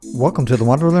Welcome to the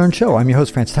Want to Learn Show. I'm your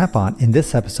host, Francis Tapon. In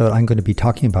this episode, I'm going to be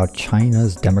talking about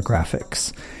China's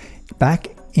demographics. Back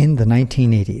in the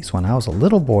 1980s, when I was a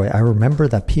little boy, I remember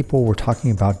that people were talking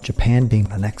about Japan being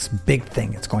the next big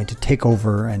thing. It's going to take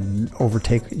over and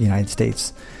overtake the United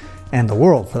States and the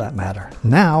world, for that matter.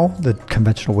 Now, the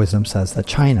conventional wisdom says that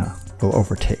China will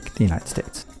overtake the United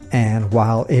States. And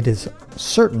while it is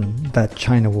certain that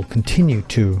China will continue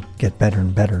to get better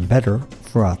and better and better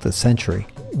throughout the century,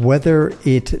 whether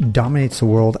it dominates the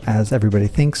world as everybody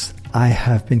thinks, I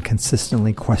have been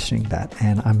consistently questioning that,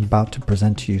 and I'm about to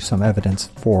present to you some evidence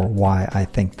for why I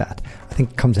think that. I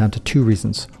think it comes down to two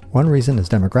reasons. One reason is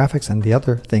demographics, and the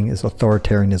other thing is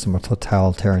authoritarianism or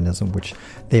totalitarianism, which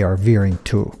they are veering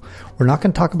to. We're not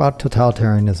going to talk about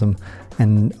totalitarianism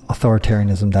and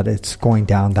authoritarianism, that it's going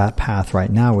down that path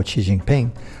right now with Xi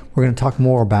Jinping. We're going to talk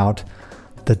more about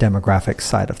the demographic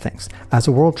side of things. As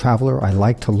a world traveler, I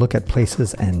like to look at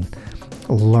places and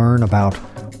learn about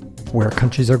where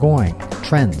countries are going,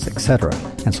 trends, etc.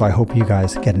 And so I hope you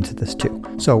guys get into this too.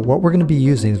 So what we're going to be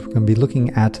using is we're going to be looking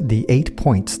at the 8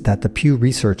 points that the Pew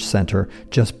Research Center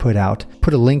just put out.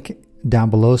 Put a link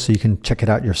down below so you can check it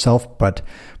out yourself. But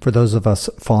for those of us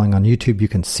following on YouTube, you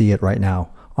can see it right now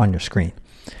on your screen.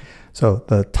 So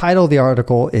the title of the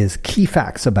article is Key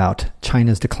Facts About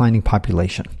China's Declining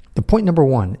Population. The point number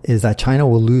one is that China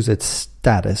will lose its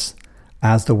status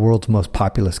as the world's most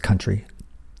populous country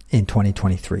in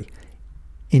 2023.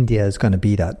 India is going to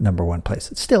be that number one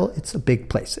place. It's a big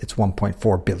place. It's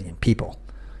 1.4 billion people,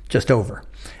 just over.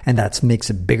 And that makes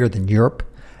it bigger than Europe,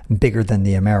 bigger than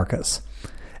the Americas.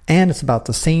 And it's about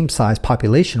the same size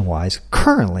population-wise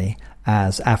currently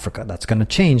as Africa. That's going to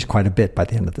change quite a bit by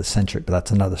the end of this century, but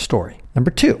that's another story.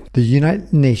 Number two, the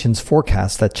United Nations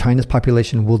forecasts that China's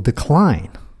population will decline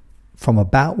from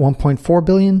about 1.4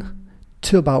 billion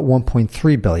to about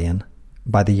 1.3 billion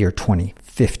by the year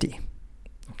 2050.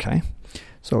 Okay?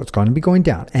 So it's going to be going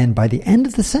down. And by the end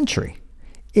of the century,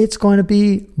 it's going to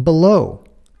be below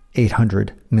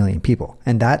 800 million people.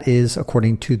 And that is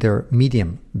according to their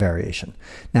medium variation.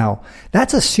 Now,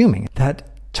 that's assuming that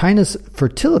China's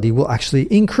fertility will actually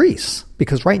increase,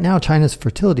 because right now China's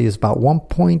fertility is about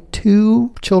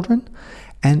 1.2 children,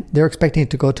 and they're expecting it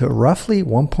to go to roughly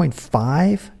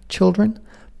 1.5 children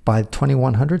by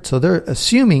 2100. So they're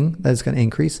assuming that it's going to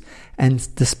increase,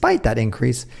 and despite that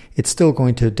increase, it's still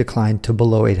going to decline to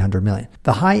below 800 million.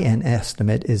 The high-end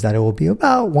estimate is that it will be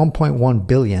about 1.1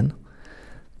 billion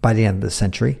by the end of the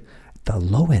century. The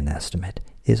low-end estimate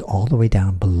is all the way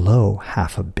down below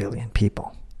 500 million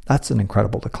people. That's an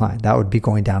incredible decline. That would be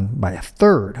going down by a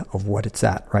third of what it's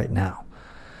at right now.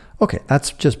 Okay,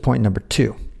 that's just point number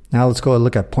two. Now let's go and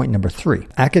look at point number three.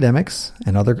 Academics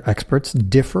and other experts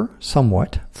differ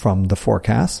somewhat from the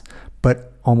forecasts,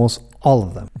 but almost all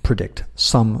of them predict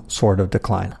some sort of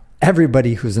decline.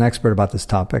 Everybody who's an expert about this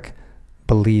topic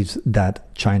believes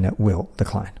that China will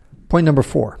decline. Point number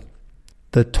four.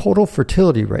 The total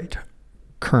fertility rate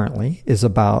currently is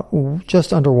about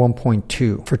just under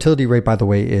 1.2. Fertility rate, by the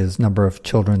way, is number of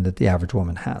children that the average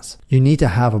woman has. You need to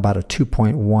have about a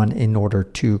 2.1 in order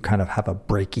to kind of have a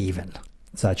break even,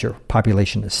 so that your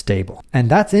population is stable. And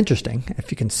that's interesting.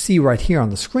 If you can see right here on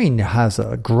the screen, it has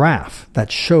a graph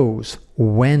that shows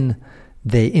when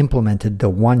they implemented the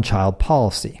one-child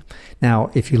policy.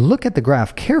 Now, if you look at the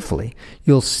graph carefully,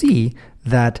 you'll see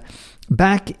that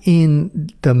back in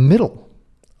the middle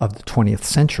of the 20th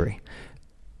century,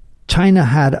 China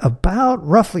had about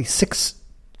roughly 6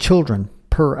 children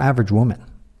per average woman,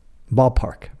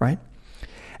 ballpark, right?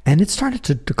 And it started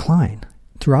to decline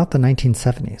throughout the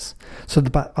 1970s. So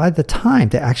by the time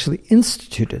they actually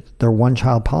instituted their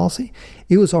one-child policy,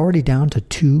 it was already down to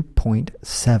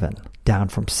 2.7, down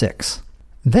from 6.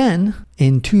 Then,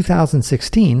 in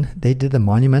 2016, they did the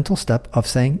monumental step of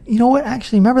saying, you know what,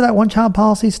 actually, remember that one-child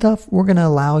policy stuff? We're going to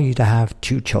allow you to have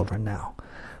 2 children now.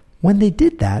 When they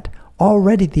did that,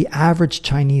 already the average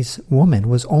Chinese woman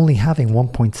was only having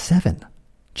 1.7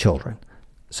 children.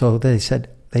 So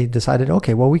they decided,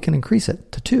 okay, well, we can increase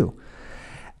it to 2.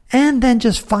 And then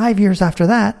just 5 years after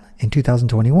that, in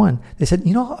 2021, they said,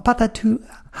 you know, about that 2,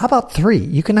 how about 3?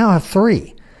 You can now have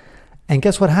 3. And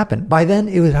guess what happened? By then,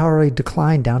 it had already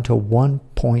declined down to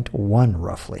 1.1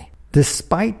 roughly.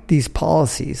 Despite these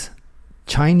policies,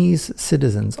 Chinese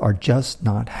citizens are just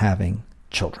not having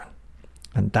children.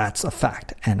 And that's a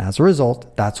fact. And as a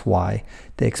result, that's why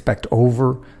they expect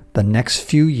over the next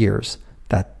few years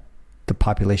that the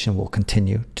population will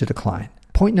continue to decline.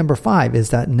 Point number 5 is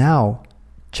that now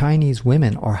Chinese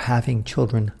women are having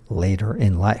children later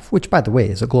in life, which, by the way,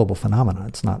 is a global phenomenon.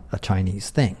 It's not a Chinese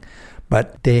thing.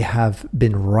 But they have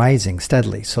been rising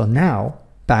steadily. So now,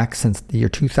 back since the year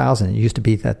 2000. It used to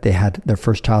be that they had their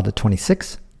first child at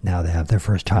 26. Now they have their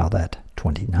first child at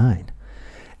 29.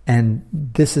 And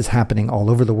this is happening all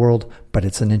over the world, but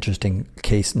it's an interesting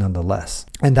case nonetheless.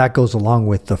 And that goes along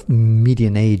with the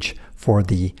median age for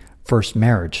the first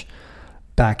marriage.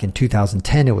 Back in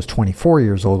 2010, it was 24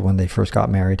 years old when they first got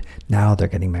married. Now they're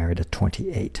getting married at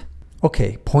 28.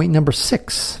 Okay, point number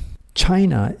 6.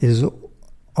 China is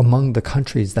among the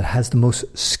countries that has the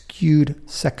most skewed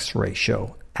sex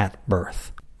ratio at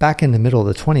birth. Back in the middle of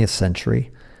the 20th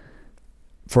century,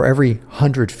 for every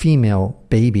 100 female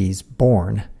babies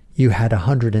born, you had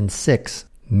 106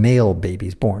 male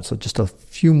babies born. So just a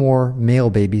few more male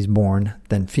babies born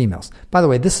than females. By the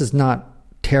way, this is not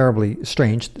terribly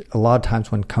strange. A lot of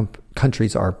times when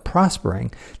countries are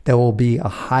prospering, there will be a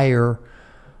higher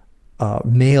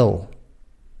male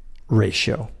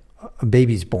ratio of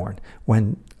babies born.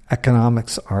 When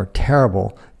economics are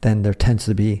terrible, then there tends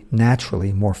to be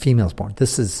naturally more females born.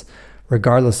 This is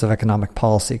regardless of economic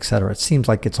policy, etc. It seems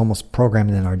like it's almost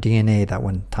programmed in our DNA that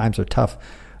when times are tough,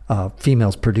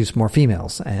 females produce more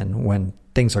females, and when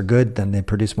things are good, then they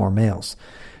produce more males.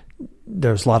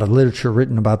 There's a lot of literature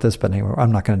written about this, but anyway,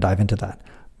 I'm not going to dive into that.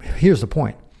 Here's the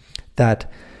point, that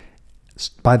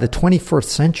by the 21st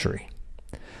century,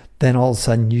 then all of a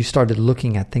sudden you started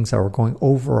looking at things that were going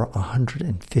over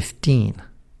 115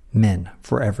 men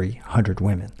for every 100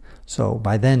 women. So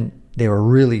by then, they were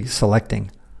really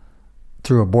selecting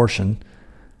through abortion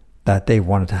that they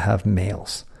wanted to have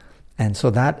males. And so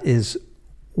that is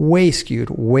way skewed,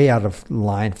 way out of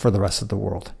line for the rest of the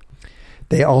world.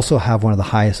 They also have one of the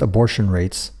highest abortion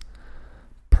rates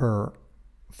per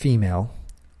female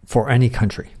for any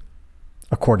country,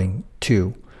 according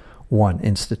to one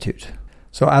institute.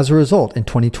 So as a result, in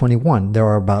 2021, there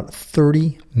are about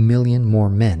 30 million more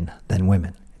men than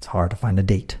women. It's hard to find a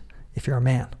date if you're a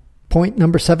man. Point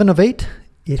number 7 of 8,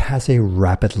 it has a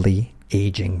rapidly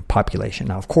aging population.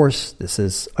 Now, of course, this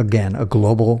is, again, a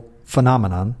global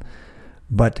phenomenon,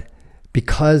 but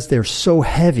because they're so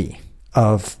heavy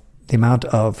of the amount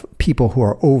of people who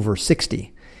are over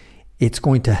 60, it's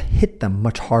going to hit them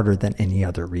much harder than any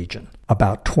other region.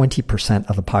 About 20%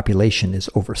 of the population is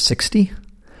over 60.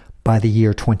 By the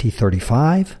year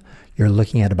 2035, you're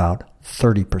looking at about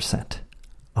 30%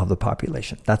 of the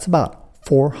population. That's about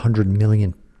 400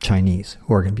 million Chinese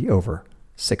who are going to be over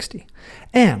 60.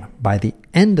 And by the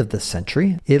end of the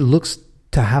century, it looks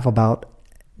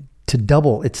to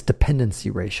double its dependency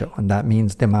ratio. And that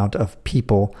means the amount of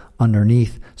people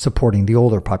underneath supporting the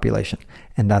older population.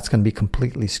 And that's going to be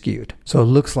completely skewed. So it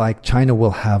looks like China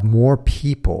will have more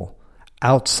people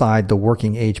outside the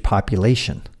working age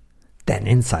population than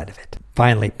inside of it.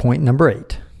 Finally, point number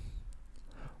 8.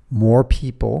 More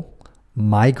people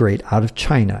migrate out of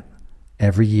China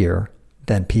every year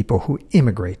than people who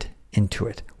immigrate into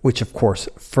it, which of course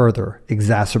further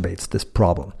exacerbates this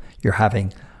problem. You're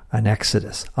having an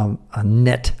exodus, a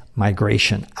net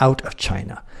migration out of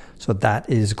China. So that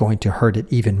is going to hurt it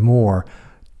even more,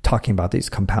 talking about these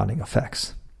compounding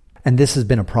effects. And this has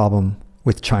been a problem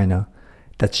with China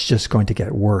that's just going to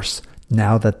get worse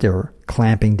now that they're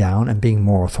clamping down and being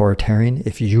more authoritarian.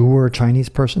 If you were a Chinese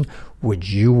person, would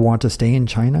you want to stay in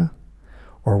China?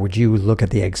 Or would you look at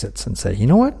the exits and say, you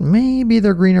know what, maybe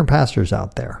there are greener pastures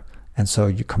out there? And so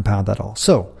you compound that all.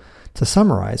 So to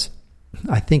summarize,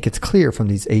 I think it's clear from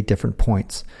these 8 different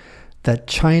points that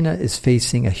China is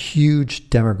facing a huge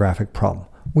demographic problem.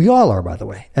 We all are, by the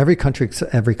way. Every country,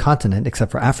 every continent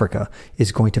except for Africa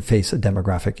is going to face a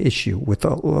demographic issue with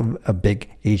a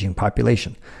big aging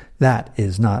population. That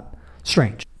is not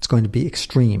strange. It's going to be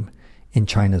extreme in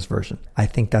China's version. I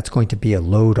think that's going to be a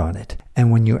load on it.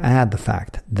 And when you add the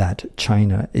fact that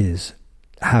China is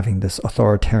having this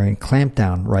authoritarian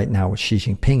clampdown right now with Xi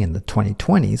Jinping in the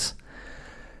 2020s,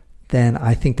 then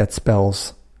I think that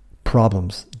spells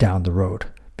problems down the road,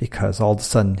 because all of a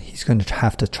sudden he's going to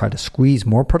have to try to squeeze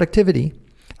more productivity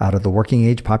out of the working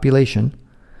age population.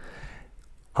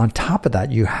 On top of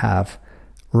that, you have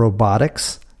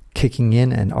robotics kicking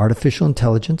in and artificial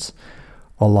intelligence.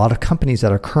 A lot of companies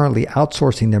that are currently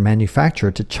outsourcing their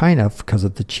manufacture to China because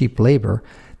of the cheap labor,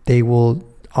 they will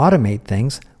automate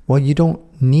things. Well, you don't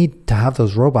need to have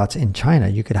those robots in China.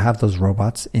 You could have those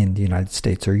robots in the United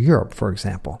States or Europe, for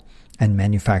example, and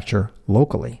manufacture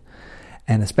locally.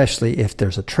 And especially if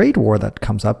there's a trade war that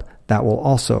comes up, that will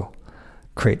also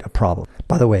create a problem.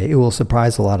 By the way, it will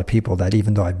surprise a lot of people that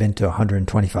even though I've been to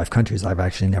 125 countries, I've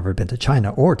actually never been to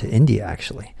China or to India,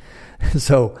 actually.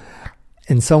 So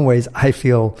in some ways, I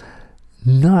feel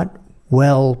not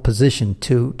well positioned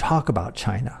to talk about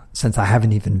China since I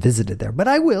haven't even visited there. But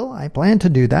I will. I plan to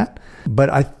do that. But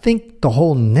I think the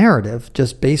whole narrative,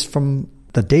 just based from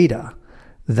the data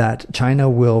that China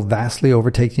will vastly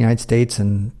overtake the United States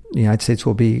and the United States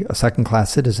will be a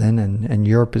second-class citizen and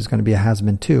Europe is going to be a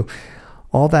has-been too.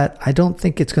 All that, I don't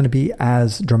think it's going to be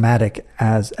as dramatic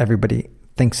as everybody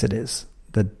thinks it is.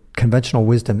 The conventional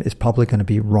wisdom is probably going to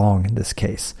be wrong in this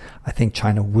case. I think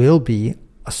China will be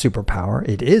a superpower.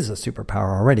 It is a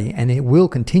superpower already, and it will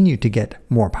continue to get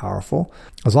more powerful.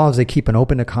 As long as they keep an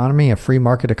open economy, a free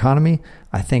market economy,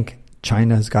 I think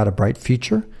China's got a bright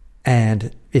future,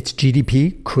 and its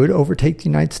GDP could overtake the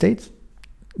United States.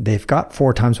 They've got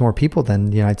 4 times more people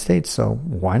than the United States, so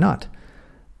why not?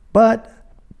 But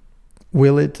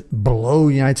will it blow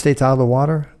the United States out of the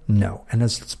water? No. And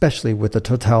especially with the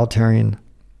totalitarian,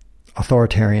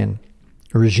 authoritarian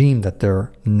regime that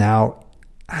they're now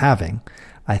having,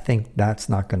 I think that's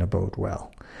not going to bode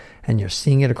well. And you're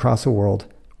seeing it across the world,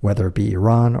 whether it be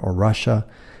Iran or Russia.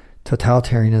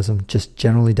 Totalitarianism just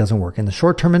generally doesn't work. In the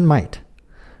short term, it might.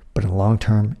 But in the long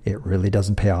term, it really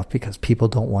doesn't pay off because people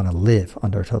don't want to live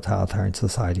under a totalitarian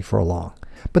society for long.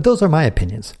 But those are my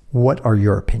opinions. What are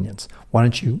your opinions? Why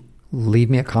don't you leave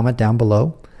me a comment down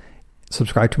below?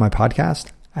 Subscribe to my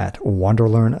podcast at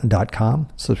wanderlearn.com.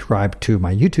 Subscribe to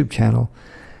my YouTube channel.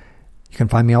 You can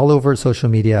find me all over social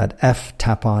media at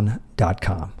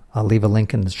ftapon.com. I'll leave a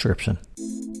link in the description.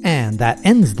 And that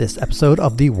ends this episode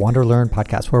of the WanderLearn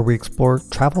podcast, where we explore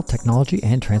travel, technology,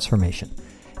 and transformation.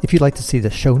 If you'd like to see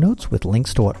the show notes with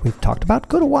links to what we've talked about,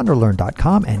 go to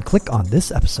wanderlearn.com and click on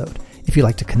this episode. If you'd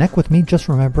like to connect with me, just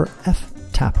remember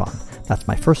ftapon. That's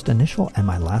my first initial and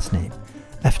my last name.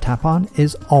 ftapon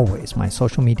is always my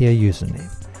social media username.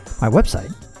 My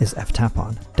website is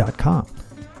ftapon.com.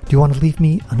 Do you want to leave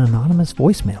me an anonymous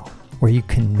voicemail where you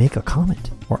can make a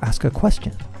comment or ask a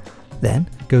question? Then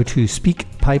go to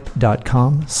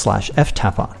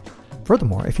speakpipe.com/ftapon.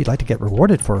 Furthermore, if you'd like to get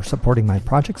rewarded for supporting my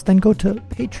projects, then go to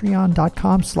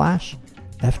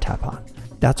patreon.com/ftapon.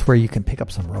 That's where you can pick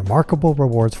up some remarkable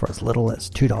rewards for as little as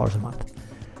 $2 a month.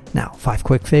 Now, 5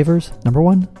 quick favors. Number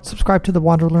 1, subscribe to the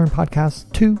WanderLearn podcast.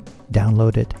 2,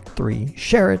 download it. 3,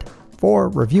 share it. 4,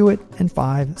 review it. And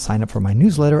 5, sign up for my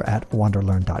newsletter at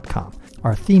wanderlearn.com.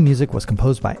 Our theme music was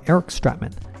composed by Eric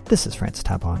Stratman. This is Francis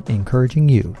Tapon, encouraging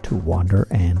you to wander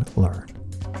and learn.